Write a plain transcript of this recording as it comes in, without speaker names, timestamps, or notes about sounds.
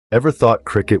Ever thought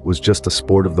cricket was just a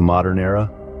sport of the modern era?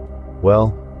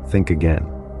 Well, think again.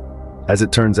 As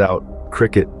it turns out,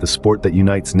 cricket, the sport that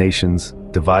unites nations,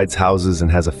 divides houses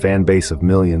and has a fan base of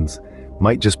millions,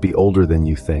 might just be older than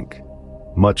you think.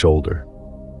 Much older.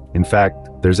 In fact,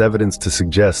 there's evidence to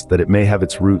suggest that it may have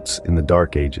its roots in the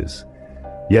Dark Ages.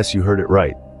 Yes, you heard it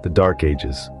right, the Dark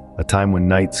Ages. A time when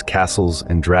knights, castles,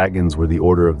 and dragons were the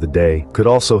order of the day, could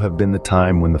also have been the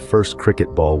time when the first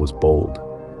cricket ball was bowled.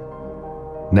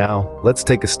 Now, let's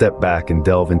take a step back and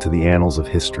delve into the annals of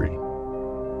history.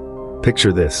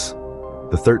 Picture this,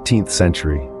 the 13th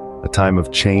century, a time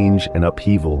of change and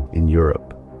upheaval in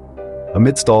Europe.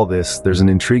 Amidst all this, there's an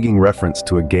intriguing reference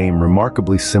to a game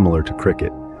remarkably similar to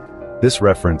cricket. This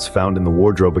reference, found in the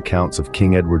wardrobe accounts of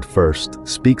King Edward I,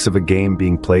 speaks of a game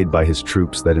being played by his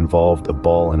troops that involved a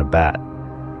ball and a bat.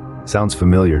 Sounds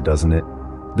familiar, doesn't it?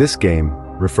 This game,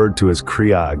 referred to as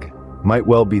creag, might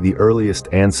well be the earliest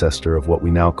ancestor of what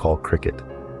we now call cricket.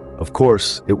 Of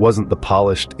course, it wasn't the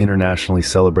polished, internationally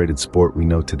celebrated sport we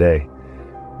know today.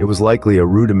 It was likely a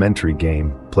rudimentary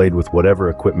game, played with whatever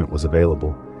equipment was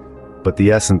available. But the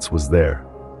essence was there: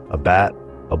 a bat,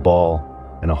 a ball,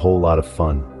 and a whole lot of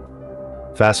fun.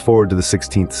 Fast forward to the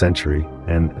 16th century,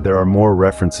 and there are more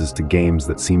references to games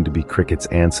that seem to be cricket's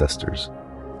ancestors.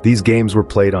 These games were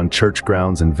played on church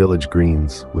grounds and village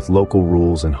greens, with local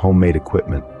rules and homemade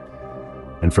equipment.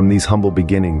 And from these humble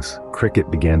beginnings,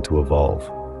 cricket began to evolve.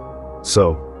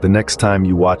 So, the next time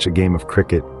you watch a game of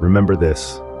cricket, remember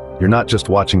this: you're not just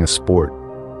watching a sport,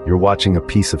 you're watching a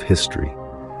piece of history.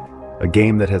 A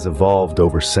game that has evolved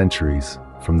over centuries,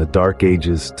 from the Dark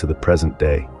Ages to the present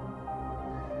day.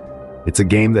 It's a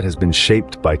game that has been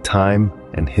shaped by time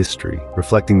and history,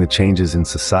 reflecting the changes in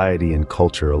society and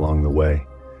culture along the way.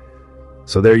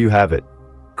 So there you have it.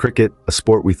 Cricket, a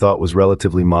sport we thought was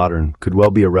relatively modern, could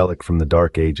well be a relic from the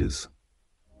Dark Ages.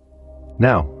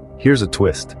 Now, here's a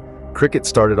twist. Cricket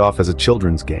started off as a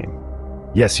children's game.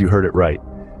 Yes, you heard it right.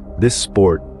 This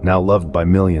sport, now loved by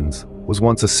millions, was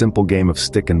once a simple game of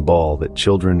stick and ball that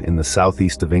children in the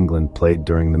southeast of England played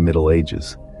during the Middle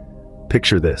Ages.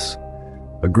 Picture this: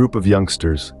 a group of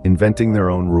youngsters, inventing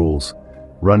their own rules,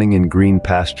 running in green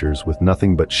pastures with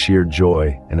nothing but sheer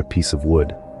joy and a piece of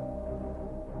wood.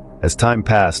 As time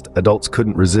passed, adults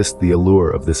couldn't resist the allure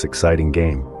of this exciting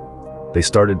game. They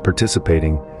started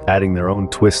participating, adding their own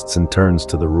twists and turns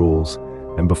to the rules,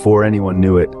 and before anyone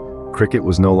knew it, cricket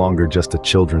was no longer just a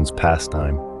children's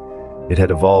pastime. It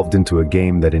had evolved into a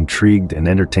game that intrigued and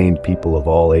entertained people of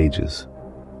all ages.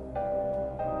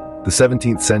 The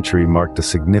 17th century marked a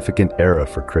significant era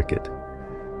for cricket.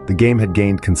 The game had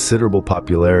gained considerable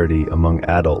popularity among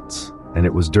adults, and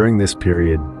it was during this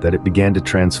period that it began to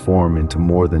transform into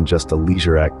more than just a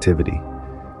leisure activity.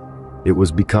 It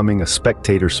was becoming a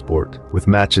spectator sport, with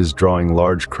matches drawing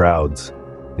large crowds,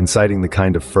 inciting the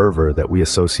kind of fervor that we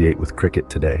associate with cricket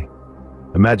today.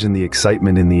 Imagine the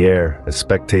excitement in the air as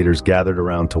spectators gathered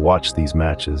around to watch these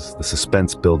matches, the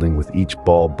suspense building with each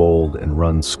ball bowled and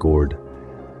runs scored.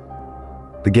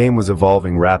 The game was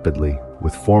evolving rapidly,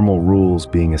 with formal rules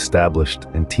being established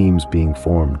and teams being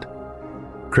formed.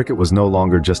 Cricket was no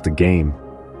longer just a game.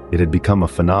 It had become a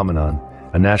phenomenon,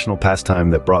 a national pastime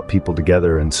that brought people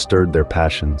together and stirred their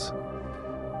passions.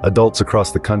 Adults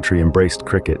across the country embraced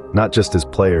cricket, not just as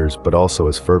players, but also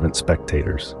as fervent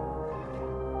spectators.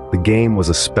 The game was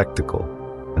a spectacle,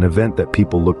 an event that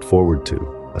people looked forward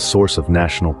to, a source of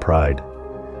national pride.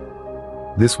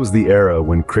 This was the era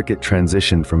when cricket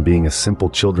transitioned from being a simple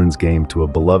children's game to a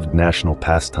beloved national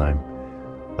pastime,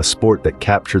 a sport that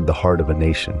captured the heart of a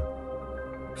nation.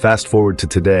 Fast forward to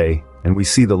today, and we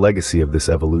see the legacy of this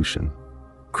evolution.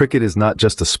 Cricket is not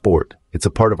just a sport, it's a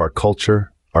part of our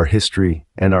culture, our history,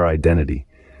 and our identity.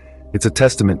 It's a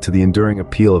testament to the enduring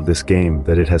appeal of this game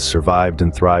that it has survived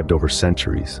and thrived over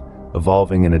centuries,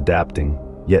 evolving and adapting,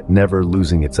 yet never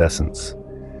losing its essence.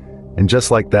 And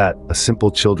just like that, a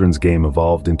simple children's game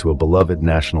evolved into a beloved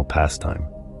national pastime.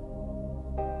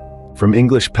 From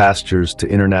English pastures to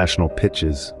international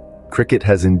pitches, cricket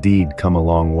has indeed come a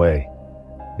long way.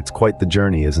 It's quite the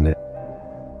journey, isn't it?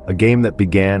 A game that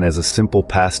began as a simple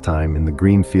pastime in the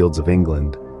green fields of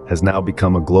England has now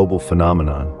become a global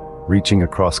phenomenon, reaching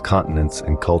across continents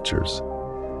and cultures.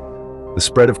 The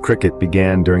spread of cricket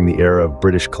began during the era of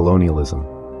British colonialism.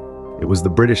 It was the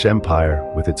British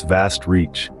Empire, with its vast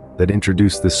reach, that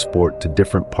introduced this sport to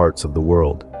different parts of the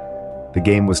world. The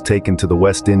game was taken to the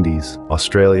West Indies,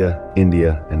 Australia,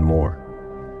 India, and more.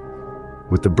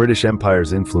 With the British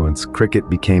Empire's influence, cricket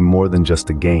became more than just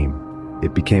a game.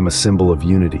 It became a symbol of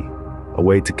unity, a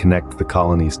way to connect the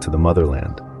colonies to the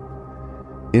motherland.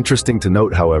 Interesting to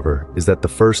note, however, is that the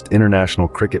first international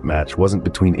cricket match wasn't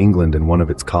between England and one of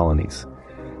its colonies.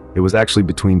 It was actually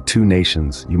between two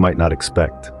nations you might not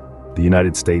expect, the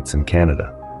United States and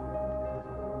Canada.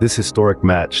 This historic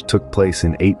match took place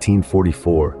in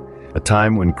 1844, a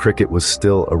time when cricket was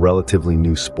still a relatively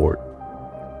new sport.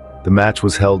 The match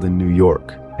was held in New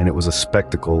York, and it was a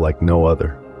spectacle like no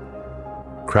other.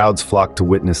 Crowds flocked to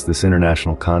witness this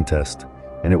international contest,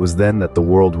 and it was then that the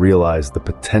world realized the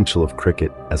potential of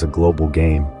cricket as a global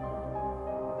game.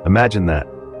 Imagine that.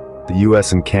 The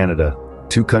US and Canada,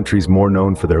 two countries more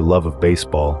known for their love of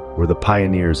baseball, were the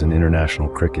pioneers in international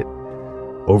cricket.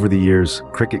 Over the years,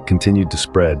 cricket continued to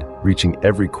spread, reaching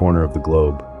every corner of the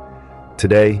globe.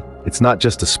 Today, it's not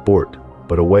just a sport,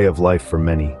 but a way of life for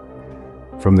many.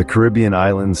 From the Caribbean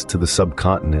islands to the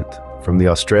subcontinent, from the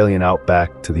Australian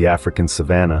outback to the African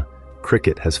savanna,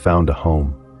 cricket has found a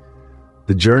home.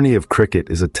 The journey of cricket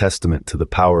is a testament to the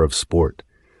power of sport.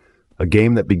 A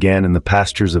game that began in the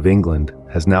pastures of England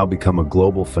has now become a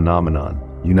global phenomenon,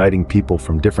 uniting people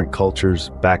from different cultures,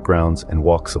 backgrounds, and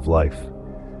walks of life.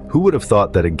 Who would have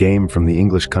thought that a game from the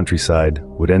English countryside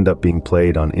would end up being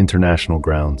played on international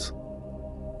grounds?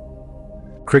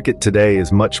 Cricket today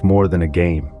is much more than a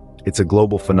game. It's a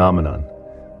global phenomenon.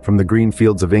 From the green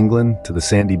fields of England to the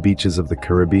sandy beaches of the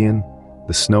Caribbean,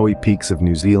 the snowy peaks of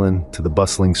New Zealand to the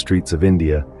bustling streets of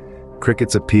India,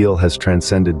 cricket's appeal has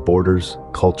transcended borders,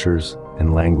 cultures,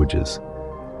 and languages.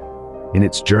 In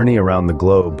its journey around the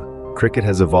globe, cricket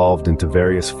has evolved into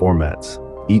various formats,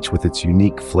 each with its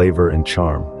unique flavor and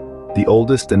charm. The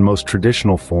oldest and most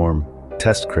traditional form,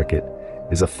 Test cricket,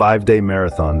 is a 5-day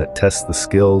marathon that tests the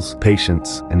skills,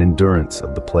 patience, and endurance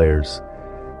of the players.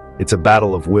 It's a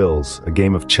battle of wills, a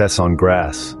game of chess on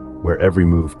grass, where every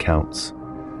move counts.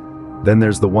 Then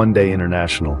there's the One-Day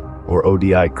International, or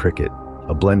ODI cricket,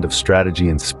 a blend of strategy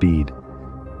and speed.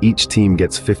 Each team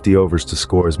gets 50 overs to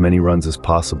score as many runs as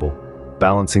possible,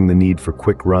 balancing the need for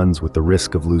quick runs with the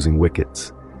risk of losing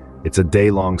wickets. It's a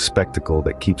day-long spectacle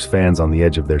that keeps fans on the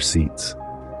edge of their seats.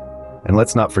 And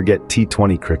let's not forget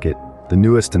T20 cricket, the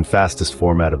newest and fastest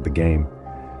format of the game.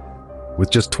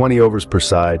 With just 20 overs per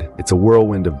side, it's a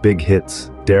whirlwind of big hits,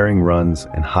 daring runs,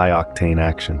 and high-octane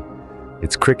action.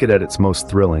 It's cricket at its most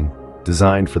thrilling,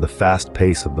 designed for the fast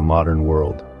pace of the modern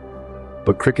world.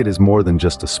 But cricket is more than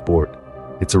just a sport.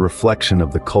 It's a reflection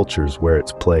of the cultures where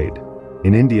it's played.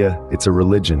 In India, it's a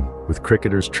religion, with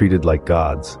cricketers treated like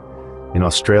gods. In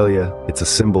Australia, it's a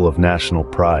symbol of national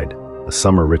pride, a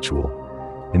summer ritual.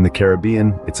 In the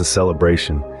Caribbean, it's a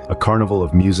celebration, a carnival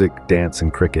of music, dance,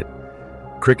 and cricket.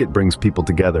 Cricket brings people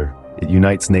together. It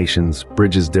unites nations,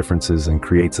 bridges differences, and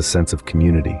creates a sense of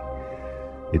community.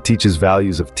 It teaches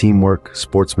values of teamwork,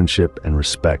 sportsmanship, and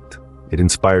respect. It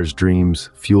inspires dreams,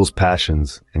 fuels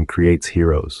passions, and creates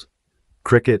heroes.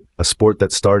 Cricket, a sport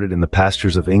that started in the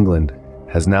pastures of England,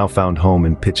 has now found home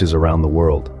in pitches around the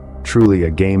world. Truly a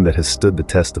game that has stood the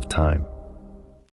test of time.